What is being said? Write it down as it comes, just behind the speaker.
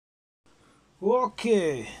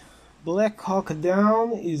Okay, Black Hawk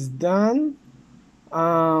Down is done.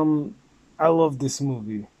 I love this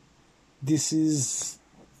movie. This is,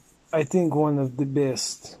 I think, one of the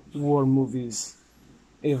best war movies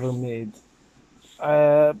ever made.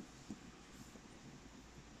 Uh,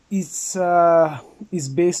 it's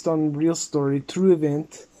based on real story, true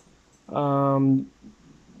event. Um,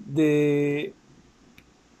 they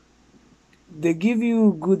they give you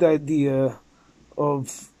a good idea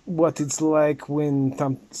of what it's like when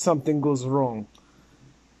something goes wrong.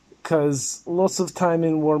 Because lots of time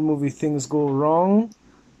in war movie things go wrong,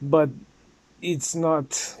 but it's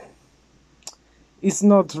not it's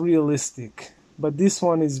not realistic. But this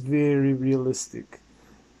one is very realistic.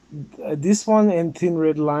 This one and Thin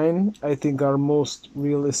Red Line, I think, are most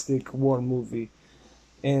realistic war movie,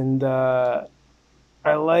 and I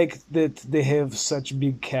like that they have such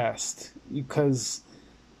big cast because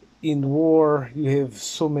in war you have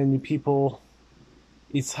so many people.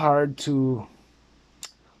 It's hard to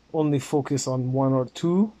only focus on one or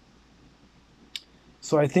two.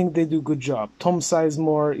 So I think they do good job. Tom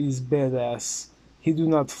Sizemore is badass. He do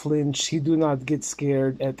not flinch. He do not get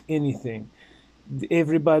scared at anything.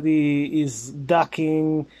 Everybody is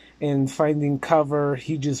ducking and finding cover.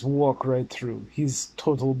 He just walk right through. He's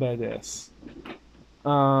total badass.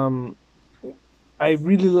 Um, I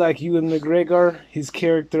really like Ewan McGregor. His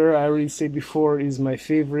character, I already said before, is my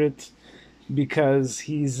favorite because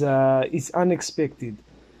it's unexpected.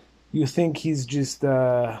 You think he's just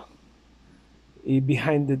a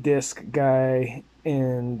behind the desk guy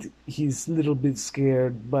and he's a little bit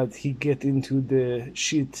scared, but he get into the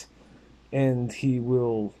shit and he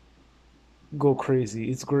will go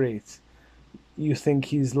crazy. It's great. You think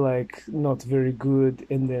he's like not very good,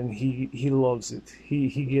 and then he loves it.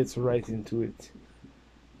 He gets right into it.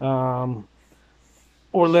 Um,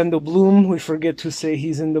 Orlando Bloom, we forget to say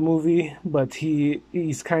he's in the movie, but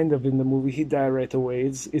he's kind of in the movie. He died right away.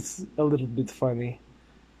 It's a little bit funny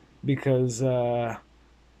because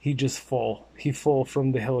he just fall. He fall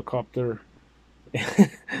from the helicopter,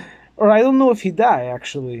 or I don't know if he die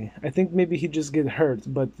actually. I think maybe he just get hurt,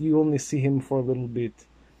 but you only see him for a little bit,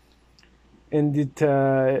 and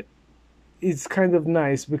it's kind of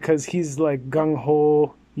nice because he's like gung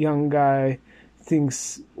ho young guy,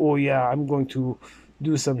 thinks, oh yeah, I'm going to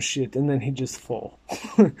do some shit, and then he just fall.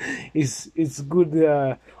 It's good,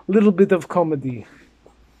 little bit of comedy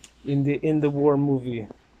in the war movie.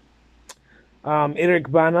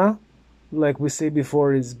 Eric Bana, like we say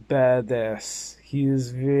before, is badass. He is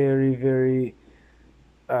very, very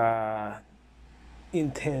uh,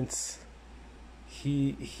 intense.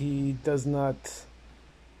 He does not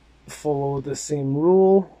follow the same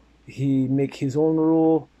rule. He make his own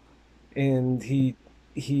rule, and he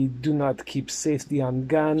do not keep safety on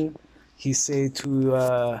gun. He say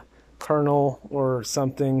to colonel or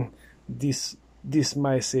something, this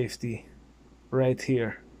my safety right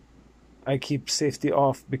here. I keep safety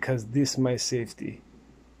off because this my safety.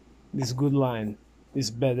 This good line,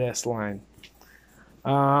 this badass line.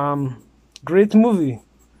 Great movie,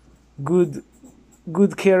 good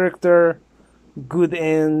good character, good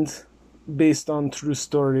end, based on true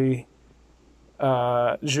story.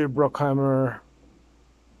 Jerry Bruckheimer,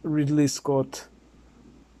 Ridley Scott,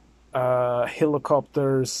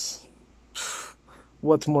 helicopters.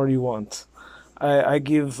 What more you want? I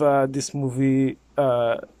give this movie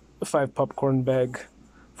 5 popcorn bag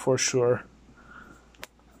for sure.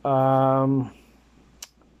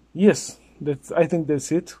 Yes, I think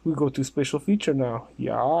that's it. We go to special feature now.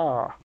 Yeah.